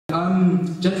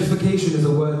Gentrification is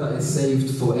a word that is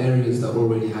saved for areas that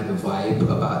already had a vibe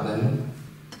about them.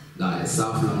 Like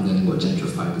South London got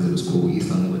gentrified because it was cool,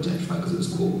 East London got gentrified because it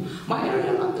was cool. My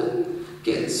area of London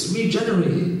gets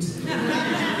regenerated.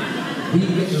 We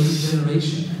get the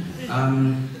regeneration.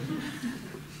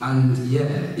 And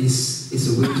yeah, it's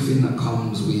a weird thing that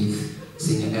comes with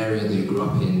seeing an area that you grew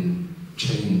up in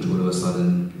change all of a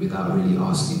sudden without really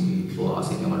asking you or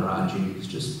asking anyone around you. It's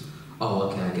just, oh,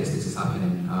 okay, I guess this is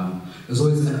happening. There's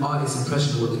always an artist's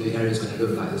impression of what the new area is going to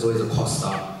look like. There's always a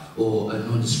Costa or a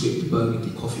nondescript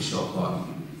burgundy coffee shop, but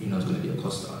you know it's going to be a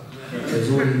Costa. There's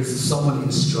always someone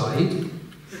in stride,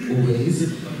 always.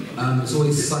 It's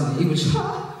always sunny, which,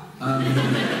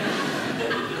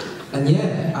 and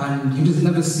yeah, and you just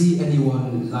never see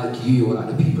anyone like you or like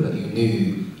the people that you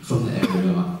knew from the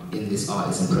area in this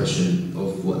artist's impression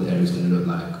of what the area is going to look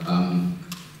like. And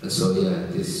so yeah,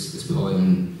 this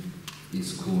poem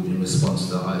is called In Response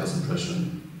to the Artist's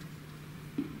Impression.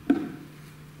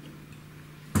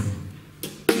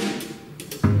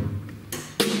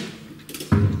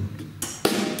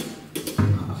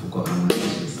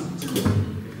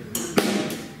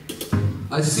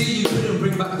 I see you couldn't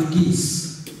bring back the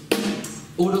geese,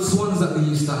 or the swans that we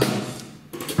used to have.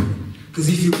 Because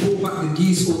if you brought back the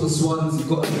geese or the swans, you've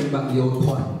got to bring back the old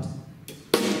pond.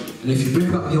 And if you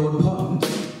bring back the old pond,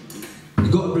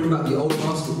 you've got to bring back the old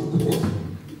basketball court.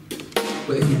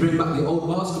 But if you bring back the old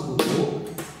basketball court,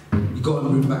 you've got to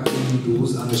bring back the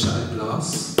needles and the shattered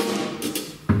glass.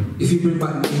 If you bring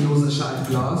back the needles and shattered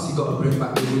glass, you've got to bring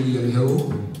back the William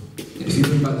Hill. And if you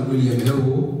bring back the William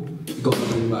Hill, you got to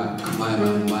bring back my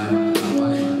man, my man, and my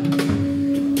man.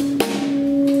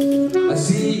 I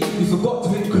see you forgot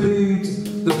to include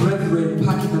the brethren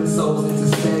packing themselves into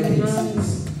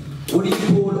staircases. What do you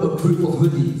call a group of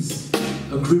hoodies?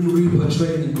 A Grim Reaper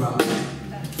training ground.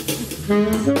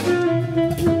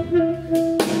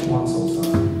 Once also.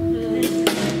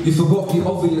 You forgot the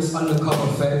obvious undercover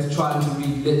fed trying to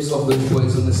read lips of those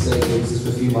boys on the staircases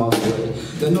a few miles away.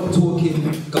 They're not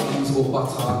talking guns or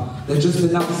butter, they're just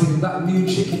announcing that new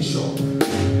chicken shop.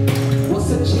 What's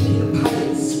a chicken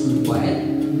palace, rude boy?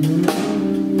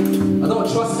 I don't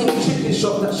trust any chicken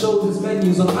shop that shows its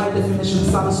menus on high definition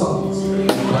Samsungs,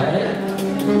 right?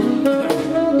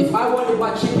 If I wanted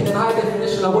my chicken in high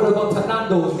definition, I would have gone to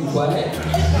Nando's, rude boy.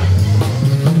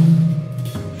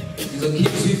 These are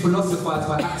kids who philosophize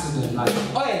by accident, like,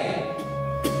 oi!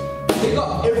 They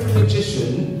got every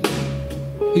magician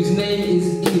whose name is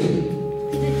Ian.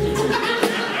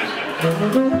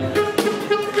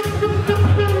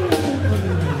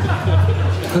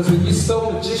 Because when you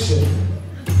spell magician,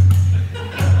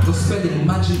 you're spelling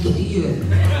magic Ian.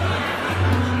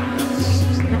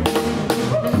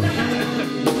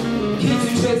 Kids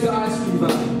who chase the ice cream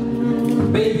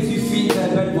van, babies who feed their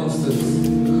bed monsters.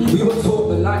 We were taught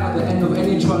the light at the end of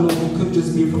any tunnel could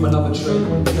just be from another train.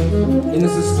 In a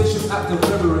suspicious act of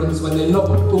reverence, when they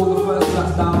knocked all the first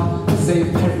flats down and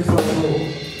saved every front door,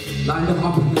 lined them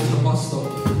up against the bus stop.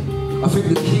 I think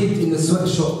the kid in the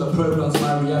sweatshop that programs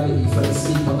my reality fell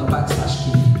asleep on the backslash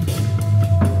key.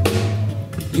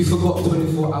 You forgot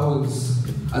 24 hours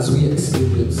as we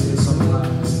experience it.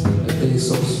 Sometimes a day is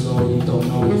so slow you don't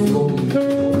know if you're being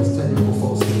or there's technical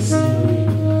faults in the scenery.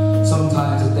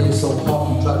 Sometimes a day is so hot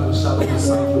you drag your shadow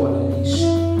beside you on a leash.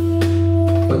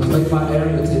 But you make my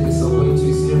area take this way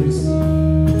too seriously.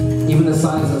 Even the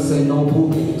signs that say no ball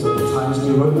games or the Times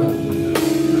New Roman.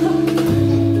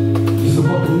 You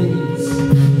forgot the niggies,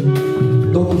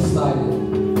 doggy styling,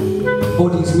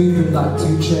 bodies moving like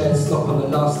two chairs stuck on the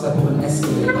last step of an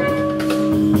escalator.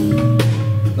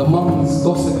 The mums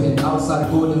gossiping outside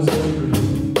Gordon's bakery.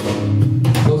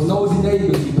 Those nosy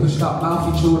neighbours who pushed out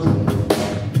mouthy children.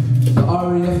 The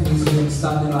RAF museum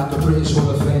standing like a British Hall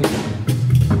of Fame.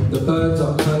 The birds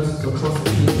are curses across the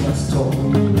PBS top.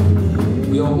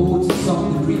 We are all to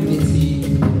some degree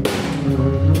nitty,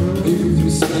 moving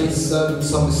through space, serving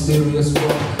some mysterious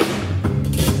rock.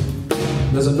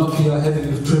 There's a Nokia heavy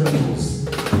with criminals.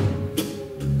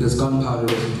 There's gunpowder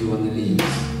residue on the leaves.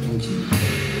 Thank you.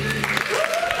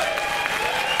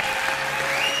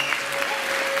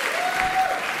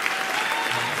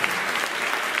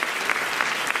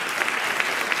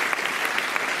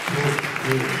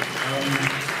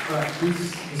 Alright,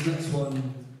 this next one